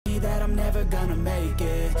I'm never gonna make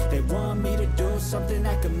it. They want me to do something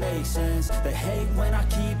that could make sense. They hate when I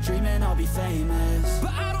keep dreaming I'll be famous,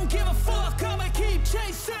 but I don't give a fuck, I'ma keep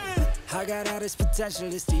chasing. I got all this potential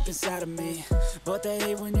that's deep inside of me, but they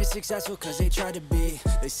hate when you're successful cause they try to be.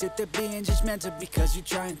 They sit there being judgmental because you're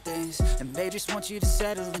trying things, and they just want you to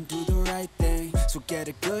settle and do the right thing. So get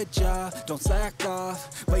a good job, don't slack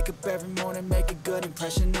off. Wake up every morning, make a good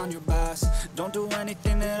impression on your boss. Don't do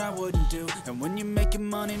anything that I wouldn't do, and when you're making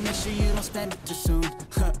money, make sure you don't spend it too soon.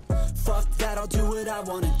 Fuck that, I'll do what I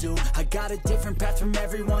wanna do. I got a different path from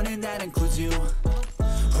everyone, and that includes you.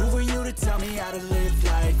 Who are you to tell me how to live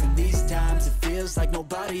life? In these times it feels like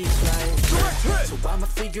nobody's right. So I'ma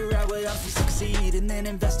figure out what else we succeed, and then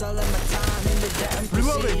invest all of my time into that and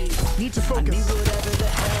proceed. Need to focus. I need whatever the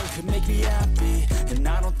hell could make me happy, and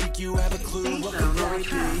I don't think you have a clue what could that be.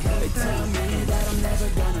 They tell me that I'm never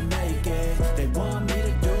gonna make it. They want me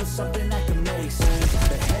to do something that could make sense.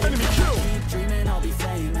 They hate when I keep dreaming I'll be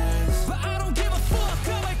famous, but I don't give a fuck,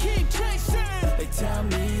 I'ma keep chasing. They tell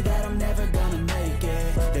me that I'm never gonna make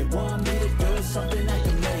it. They want me to do something that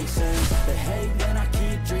can make sense. They hate when I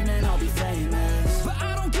keep dreaming I'll be famous, but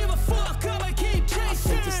I don't give a fuck, I'ma keep chasing. I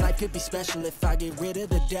think this life could be special if I get rid of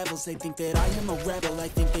the devils. They think that I am a rebel, I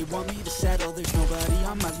think they want me to settle. There's nobody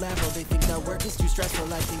on my level. They think that work is too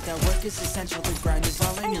stressful, I think that work is essential. The grind is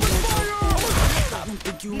all in your mental. I don't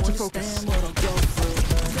think you understand what I'll go through.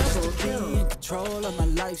 I'll be in control of my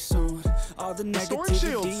life soon. All the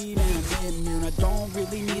negativity, man, I'm immune. I don't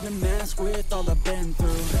really need a mask with all I've been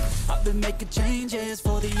through. I've been making changes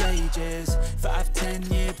for the ages.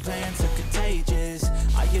 5-10 year plans are contagious.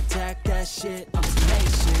 I attack that shit, I'm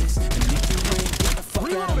tenacious. And if you ain't get the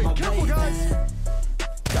fuck out of my way, then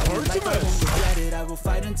I won't regret it, I will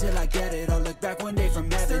fight until I get it. I'll look back one day from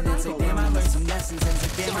heaven and say, damn, I learned some lessons. And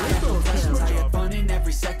say, damn, I had no questions. I had fun in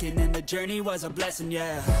every second, and the journey was a blessing,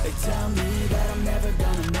 yeah. They tell me that I'm never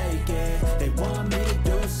gonna make it. They want me to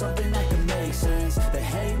do something that can make sense. They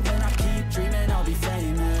hate when I keep dreaming I'll be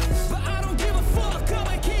famous, but I don't give a fuck,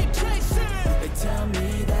 I'ma keep chasing. They tell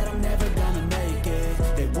me that I'm never gonna make it.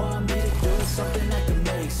 They want me to do something that can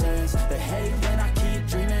make sense. They hate when I keep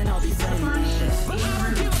dreaming I'll be famous, but I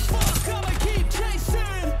don't give a fuck, I'ma keep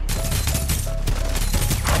chasing.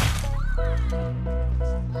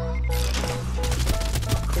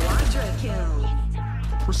 Quadra kill.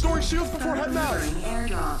 Restoring shields before heading out.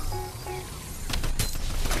 Airdrop.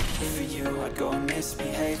 For you, I'd go and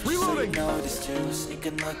misbehave. Reloading. So you notice too.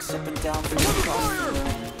 Sneaking looks up and down for your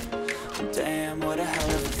damn, what a hell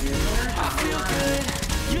of a view. I feel good,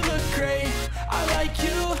 you look great. I like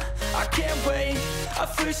you, I can't wait. A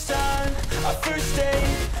first time, a first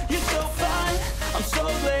date. You're so fine, I'm so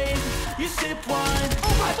late. You sip wine,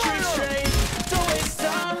 I drink straight. Don't waste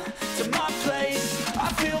time to my place.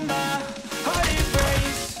 I feel my heart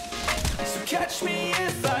erase. So catch me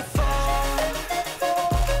if I fall.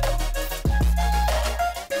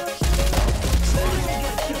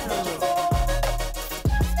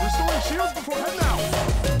 Restoring shields before heading out.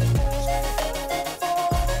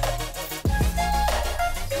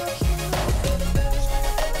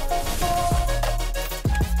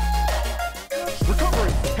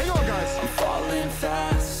 Recovering. Hang on, guys. I'm falling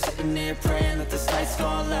fast, sitting here praying that this night's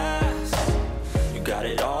gonna last. You got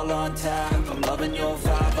it all on tap, I'm loving your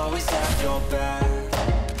vibe, always have your back.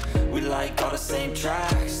 We like all the same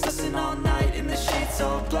tracks, listen all night in the sheets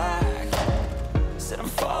all black. Said I'm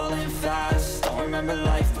falling fast, don't remember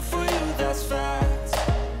life before you, that's fact.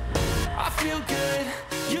 I feel good,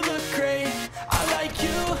 you look great, I like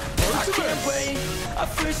you, I can't wait. A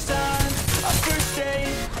first time, a first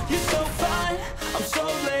date. You're so fine, I'm so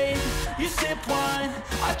late. You sip wine,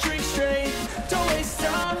 I drink straight. Don't waste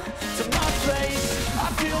time to my place. I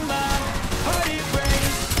feel my heart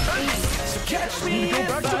erase. So catch me if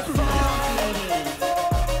I fall.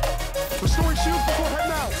 Restoring shields before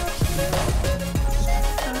heading out.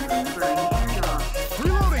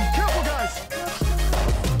 Reloading. Careful, guys.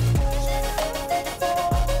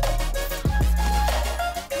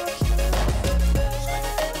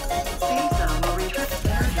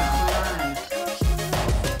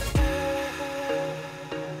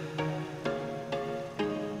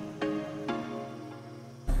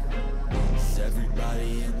 Is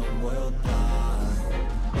everybody in the world blind?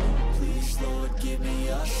 Please, Lord, give me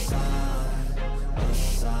a sign, a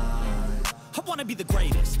sign. I wanna be the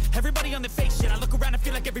greatest. Everybody on the fake shit. I look around and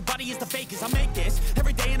feel like everybody is the fakest. I make this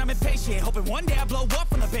every day and I'm impatient, hoping one day I blow up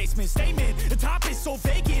from the basement. Statement, the top is so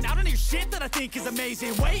vacant. I don't hear shit that I think is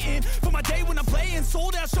amazing. Waiting for my day when I'm playing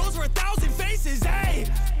sold out shows for 1,000 faces. Hey,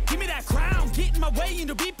 give me that crown, get in my way and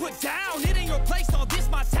to be put down. It ain't your place, no, this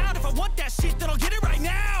my town. If I want that shit, then I'll get it right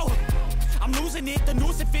now. I'm I'm losing it. The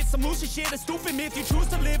noose it fits, I'm losing shit. A stupid myth. You choose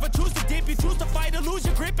to live or choose to dip. You choose to fight or lose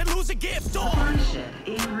your grip and lose a gift. Supply ship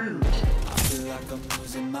en route. I feel like I'm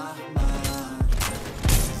losing my mind.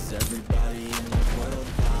 Is everybody in the world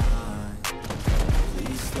blind?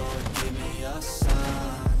 Please, Lord, give me a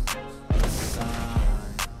sign, a sign.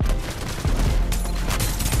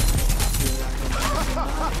 I feel like I'm losing my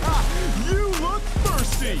mind. You look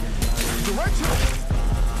thirsty! Direct hit!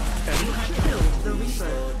 You have killed the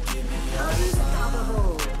Reaper.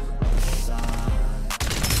 Unstoppable.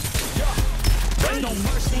 There's no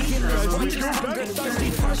mercy in this bunch of hunger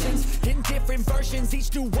thirsty persons in different versions,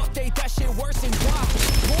 each new update that shit worsens. Why?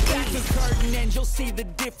 Pull back the curtain and you'll see the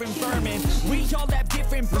different vermin. We all have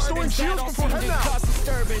different burdens that all seem to cause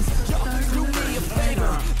disturbance. Yo, do me a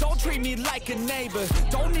favor, don't treat me like a neighbor.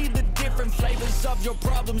 Don't need the different flavors of your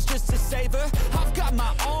problems just to savor. I've got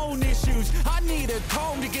my own issues, I need a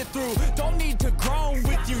comb to get through. Don't need to groan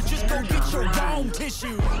with you, just go get your own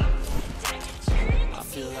tissue. I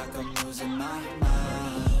feel like I'm losing my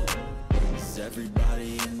mind. Is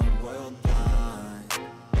everybody in the world blind?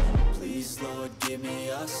 Please, Lord, give me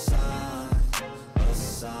a sign, a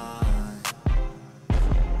sign.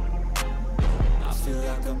 I feel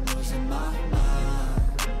like I'm losing my mind.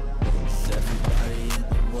 Is everybody in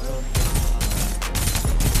the world blind?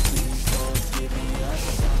 Please, Lord, give me a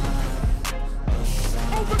sign, a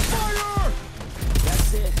sign. Open fire!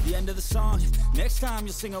 That's it, the end of the song. Next time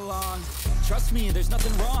you'll sing along. Trust me, there's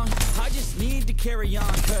nothing wrong. I just need to carry on,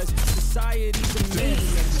 cause society's a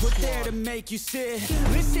myth. Put there to make you sit.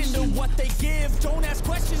 Listen to what they give. Don't ask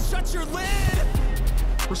questions, shut your lid.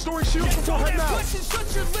 Restoring shields before Don't heading ask out! questions,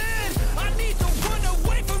 shut your lid. I need to run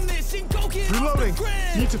away from this and go get Reloading. off the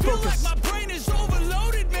grid. Need to Feel focus. like my brain is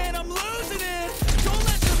overloaded, man, I'm losing it. Don't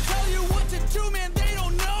let them tell you what to do, man, they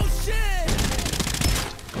don't know shit.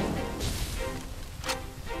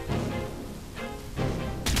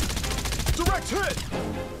 Direct hit!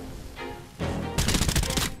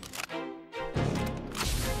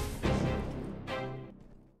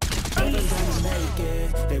 Never gonna make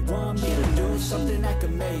it. They want me to do something that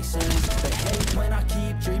could make sense. They hate when I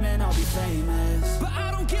keep dreaming I'll be famous. But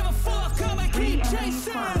I don't give a fuck, I'ma keep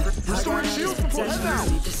chasing. Restoring shields before heading out!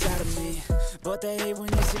 Deep inside of me, but they hate when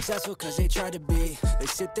you're successful cause they try to be. They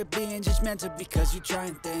sit there being judgmental because you're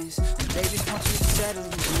trying things, and they just want you to settle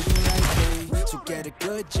and do the right thing. So get a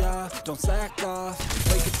good job, don't slack off.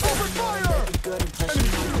 Wake up every morning, make a good impression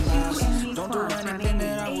on the lives. Don't do anything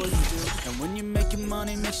that I wouldn't do. And when you're making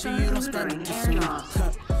money, make sure you don't spend it too soon.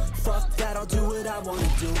 Fuck that, I'll do what I wanna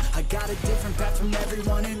do. I got a different path from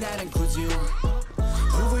everyone and that includes you.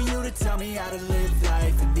 Who are you to tell me how to live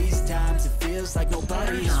life? In these times it feels like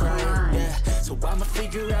nobody's right, yeah. So I'ma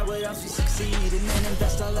figure out what else we succeed, and then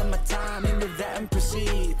invest all of my time into that and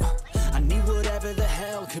proceed. I need whatever the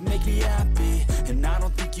hell could make me happy, and I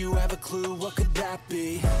don't think you have a clue what could that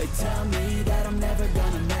be. They tell me that I'm never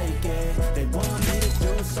gonna make it. They want me to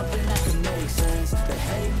do something that could make sense. They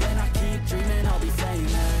hate when I keep dreaming I'll be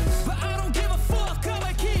famous. But I don't give a fuck,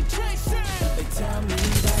 I'ma keep chasing. They tell me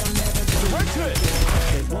that I'm never gonna Direct hit!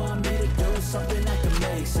 They want me to do something that could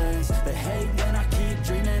make sense. They hate when I keep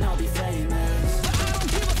dreaming I'll be famous. But I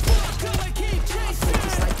don't give a fuck, I'ma keep chasing.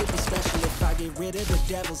 It's like it'd be special if I get rid of the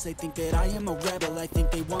devils. They think that I am a rebel. I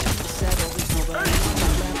think they want me to settle. There's nobody on my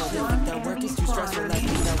level. They think that work is too stressful. I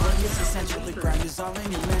think that work is essential. The grind is all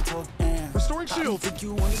in your mental. And Restoring I don't shields! think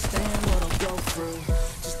you understand what I'll go through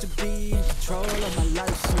just to be in control of my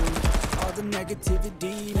life soon. All the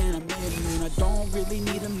negativity, man, I'm immune. I don't really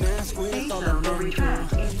need a mask with all I've been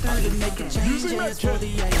through. All you making changes for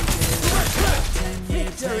the ages. 10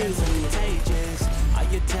 years, plans are contagious. I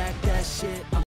attack that shit.